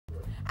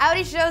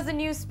Audi shows a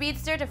new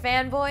speedster to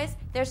fanboys,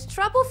 there's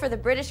trouble for the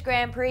British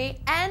Grand Prix,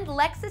 and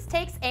Lexus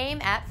takes aim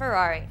at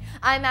Ferrari.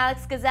 I'm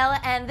Alex Gizela,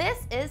 and this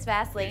is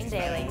Fast Lane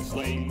Daily.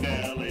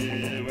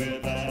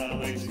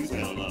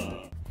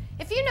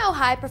 If you know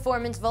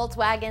high-performance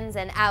Volkswagens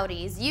and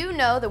Audis, you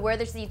know the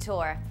Wörthersee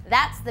Tour.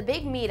 That's the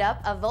big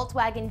meetup of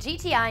Volkswagen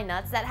GTI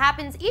nuts that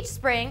happens each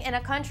spring in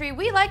a country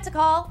we like to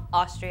call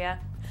Austria.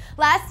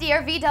 Last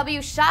year,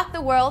 VW shocked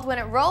the world when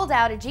it rolled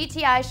out a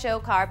GTI show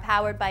car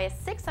powered by a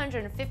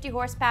 650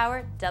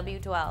 horsepower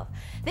W12.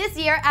 This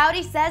year,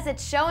 Audi says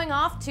it's showing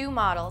off two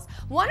models,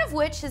 one of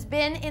which has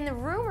been in the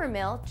rumor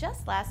mill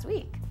just last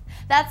week.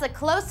 That's a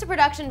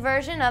close-to-production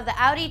version of the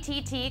Audi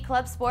TT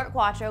Clubsport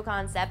Quattro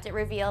concept it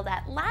revealed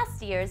at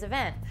last year's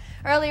event.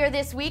 Earlier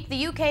this week,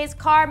 the UK's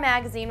Car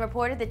magazine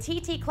reported the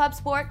TT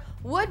Clubsport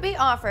would be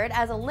offered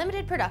as a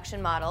limited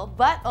production model,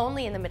 but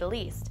only in the Middle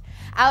East.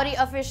 Audi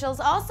officials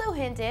also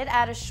hinted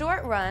at a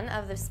short run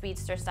of the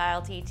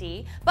Speedster-style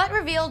TT, but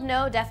revealed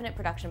no definite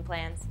production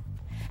plans.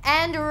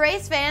 And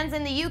race fans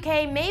in the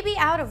UK may be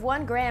out of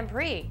one Grand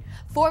Prix.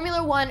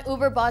 Formula One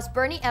Uber boss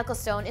Bernie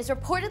Ecclestone is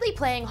reportedly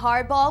playing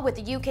hardball with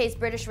the UK's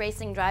British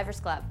Racing Drivers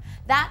Club.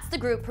 That's the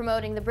group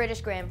promoting the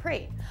British Grand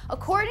Prix.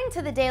 According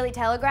to the Daily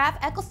Telegraph,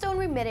 Ecclestone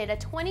remitted a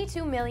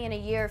 $22 million a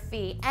year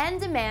fee and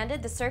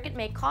demanded the circuit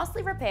make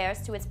costly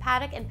repairs to its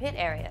paddock and pit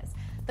areas.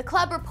 The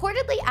club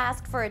reportedly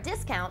asked for a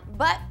discount,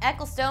 but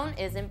Ecclestone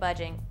isn't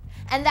budging.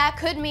 And that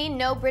could mean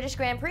no British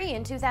Grand Prix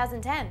in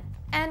 2010.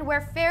 And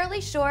we're fairly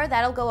sure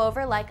that'll go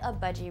over like a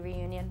budgie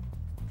reunion.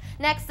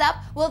 Next up,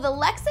 will the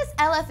Lexus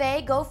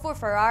LFA go for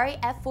Ferrari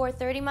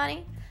F430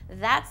 money?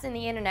 That's in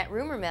the internet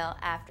rumor mill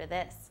after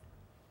this.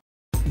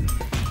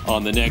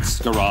 On the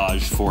next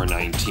Garage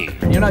 419.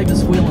 And you're not even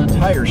squealing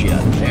tires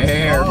yet.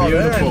 There,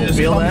 beautiful. There,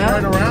 feel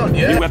that? right around,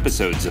 yeah. New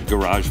episodes of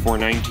Garage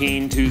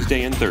 419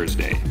 Tuesday and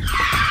Thursday.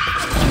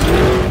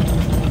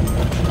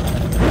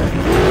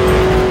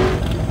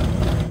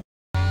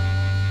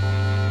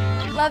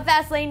 Love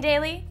Fast Lane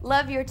Daily?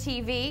 Love your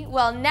TV?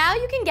 Well, now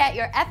you can get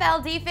your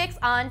FLD fix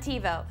on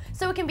TiVo,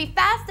 so it can be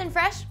fast and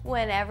fresh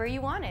whenever you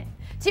want it.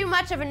 Too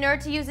much of a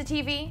nerd to use a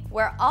TV?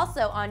 We're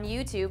also on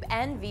YouTube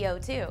and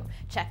VO2.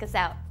 Check us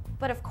out.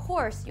 But of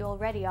course, you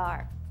already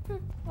are.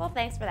 Well,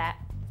 thanks for that.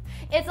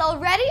 It's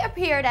already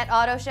appeared at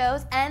auto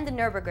shows and the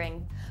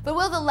Nürburgring. But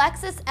will the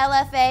Lexus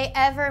LFA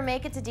ever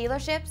make it to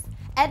dealerships?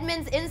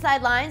 Edmunds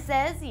Inside Line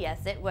says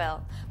yes, it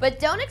will. But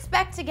don't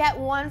expect to get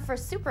one for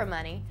super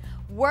money.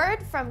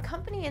 Word from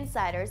company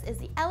insiders is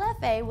the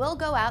LFA will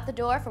go out the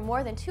door for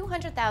more than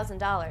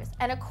 $200,000,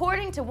 and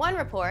according to one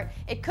report,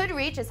 it could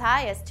reach as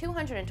high as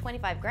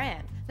 $225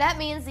 grand. That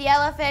means the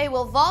LFA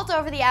will vault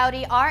over the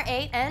Audi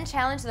R8 and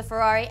challenge the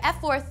Ferrari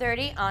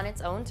F430 on its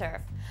own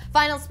turf.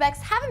 Final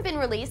specs haven't been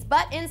released,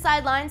 but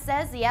Inside Line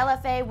says the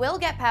LFA will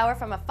get power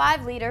from a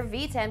 5-liter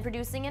V10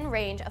 producing in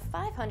range of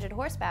 500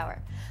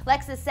 horsepower.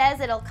 Lexus says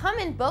it'll come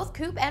in both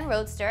coupe and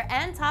roadster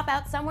and top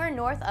out somewhere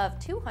north of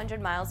 200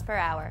 miles per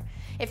hour.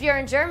 If you're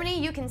in Germany,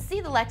 you can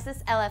see the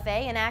Lexus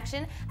LFA in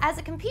action as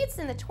it competes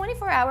in the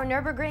 24-hour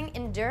Nürburgring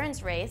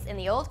endurance race in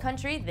the Old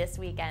Country this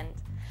weekend.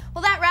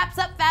 Well, that wraps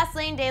up Fast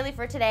Lane Daily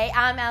for today.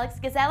 I'm Alex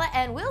Gizela,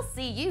 and we'll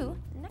see you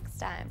next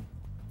time.